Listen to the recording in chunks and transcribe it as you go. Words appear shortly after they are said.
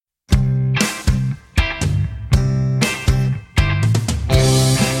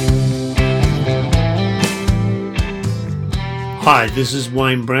Hi, this is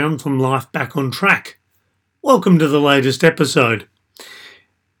Wayne Brown from Life Back on Track. Welcome to the latest episode.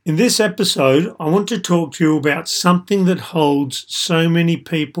 In this episode, I want to talk to you about something that holds so many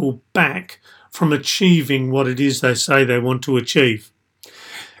people back from achieving what it is they say they want to achieve.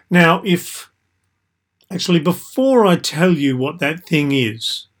 Now, before I tell you what that thing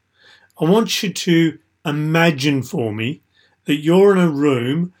is, I want you to imagine for me that you're in a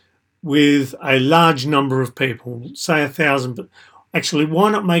room with a large number of people, say 1,000, but actually,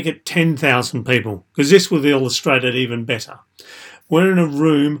 why not make it 10,000 people? Because this will illustrate it even better. We're in a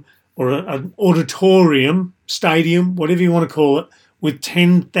room or an auditorium, stadium, whatever you want to call it, with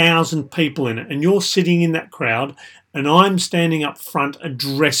 10,000 people in it. And you're sitting in that crowd and I'm standing up front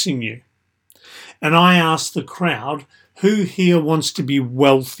addressing you. And I ask the crowd, who here wants to be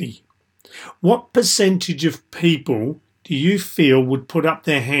wealthy? What percentage of people do you feel would put up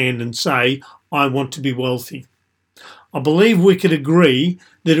their hand and say, I want to be wealthy? I believe we could agree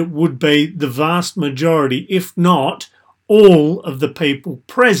that it would be the vast majority, if not all of the people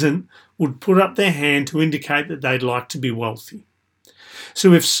present, would put up their hand to indicate that they'd like to be wealthy.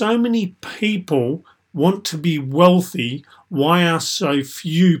 So if so many people want to be wealthy, why are so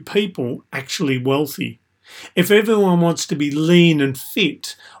few people actually wealthy? If everyone wants to be lean and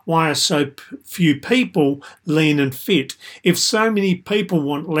fit, why are so few people lean and fit? If so many people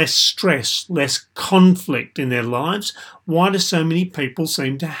want less stress, less conflict in their lives, why do so many people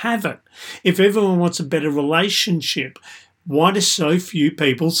seem to have it? If everyone wants a better relationship, why do so few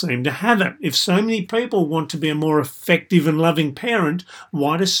people seem to have it? If so many people want to be a more effective and loving parent,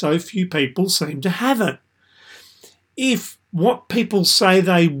 why do so few people seem to have it? If what people say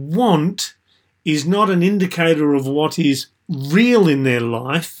they want is not an indicator of what is real in their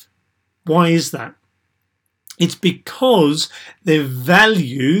life, why is that? It's because their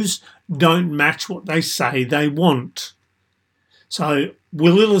values don't match what they say they want. So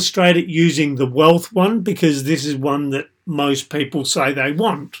we'll illustrate it using the wealth one because this is one that most people say they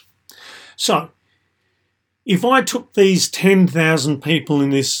want. So if I took these 10,000 people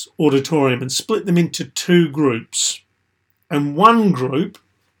in this auditorium and split them into two groups, and one group,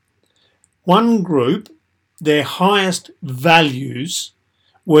 their highest values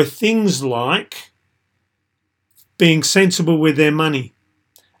were things like being sensible with their money,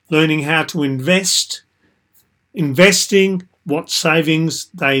 learning how to invest, investing, what savings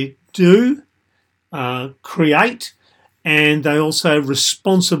they do, create, and they also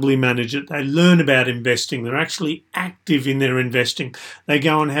responsibly manage it. They learn about investing. They're actually active in their investing. They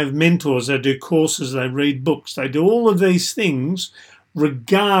go and have mentors. They do courses. They read books. They do all of these things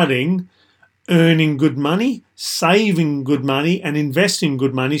regarding earning good money, saving good money, and investing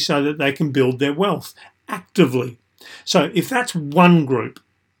good money so that they can build their wealth actively. So if that's one group,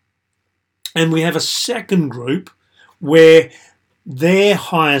 and we have a second group where their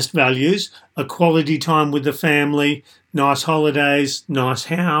highest values are quality time with the family, nice holidays, nice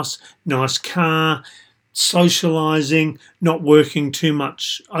house, nice car, socializing, not working too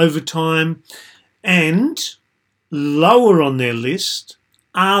much overtime, and lower on their list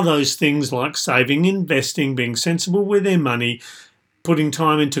are those things like saving, investing, being sensible with their money, putting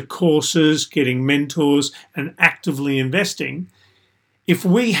time into courses, getting mentors, and actively investing. If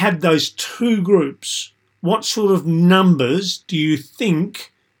we had those two groups, what sort of numbers do you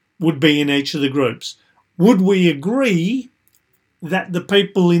think would be in each of the groups? Would we agree that the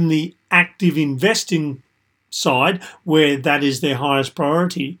people in the active investing side, where that is their highest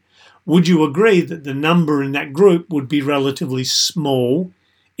priority, would you agree that the number in that group would be relatively small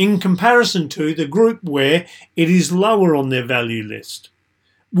in comparison to the group where it is lower on their value list?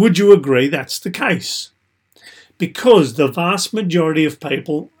 Would you agree that's the case? Because the vast majority of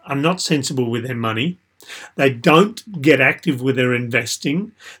people are not sensible with their money. They don't get active with their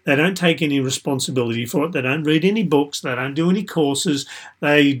investing. They don't take any responsibility for it. They don't read any books. They don't do any courses.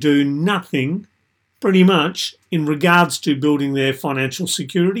 They do nothing pretty much in regards to building their financial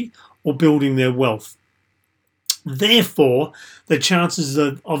security or building their wealth. Therefore, the chances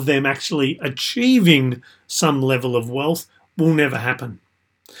of them actually achieving some level of wealth will never happen.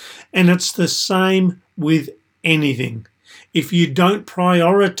 And it's the same with anything. If you don't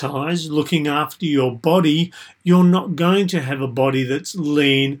prioritize looking after your body, you're not going to have a body that's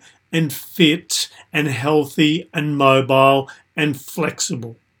lean and fit and healthy and mobile and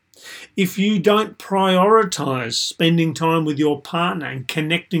flexible. If you don't prioritize spending time with your partner and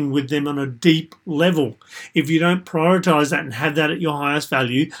connecting with them on a deep level, if you don't prioritize that and have that at your highest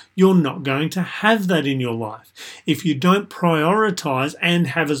value, you're not going to have that in your life. If you don't prioritize and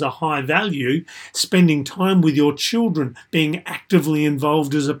have as a high value spending time with your children, being actively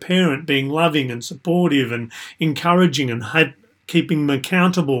involved as a parent, being loving and supportive and encouraging and keeping them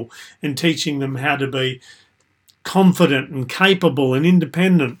accountable and teaching them how to be confident and capable and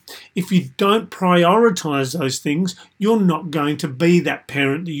independent. If you don't prioritize those things, you're not going to be that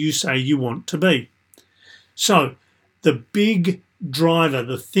parent that you say you want to be. So the big driver,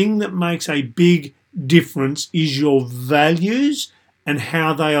 the thing that makes a big difference is your values and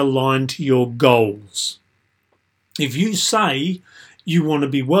how they align to your goals. If you say you want to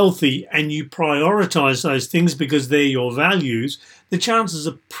be wealthy and you prioritize those things because they're your values, the chances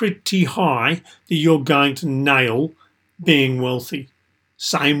are pretty high that you're going to nail being wealthy.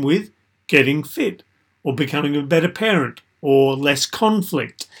 Same with getting fit or becoming a better parent or less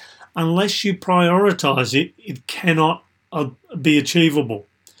conflict. Unless you prioritize it, it cannot be achievable.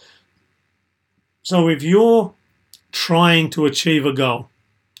 So if you're trying to achieve a goal,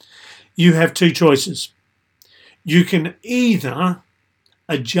 you have two choices. You can either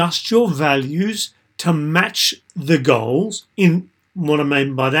adjust your values to match the goals. In what I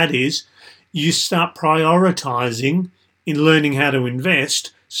mean by that is you start prioritizing in learning how to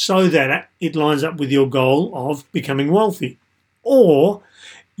invest so that it lines up with your goal of becoming wealthy. Or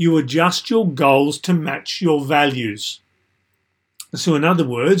you adjust your goals to match your values. So in other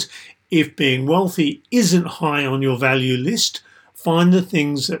words, if being wealthy isn't high on your value list, find the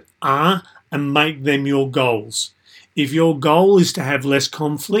things that are and make them your goals. If your goal is to have less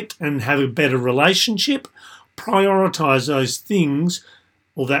conflict and have a better relationship, prioritize those things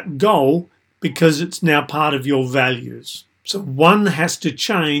or that goal because it's now part of your values. So one has to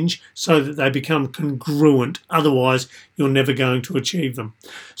change so that they become congruent. Otherwise, you're never going to achieve them.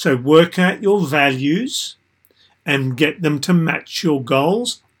 So work out your values and get them to match your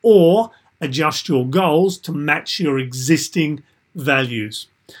goals, or adjust your goals to match your existing values.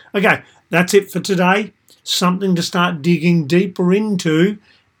 Okay, that's it for today. Something to start digging deeper into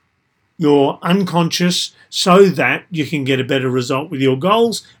your unconscious so that you can get a better result with your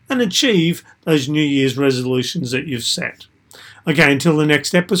goals and achieve those New Year's resolutions that you've set. Okay, until the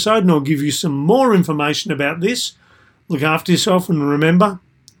next episode, and I'll give you some more information about this. Look after yourself and remember,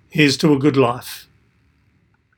 here's to a good life.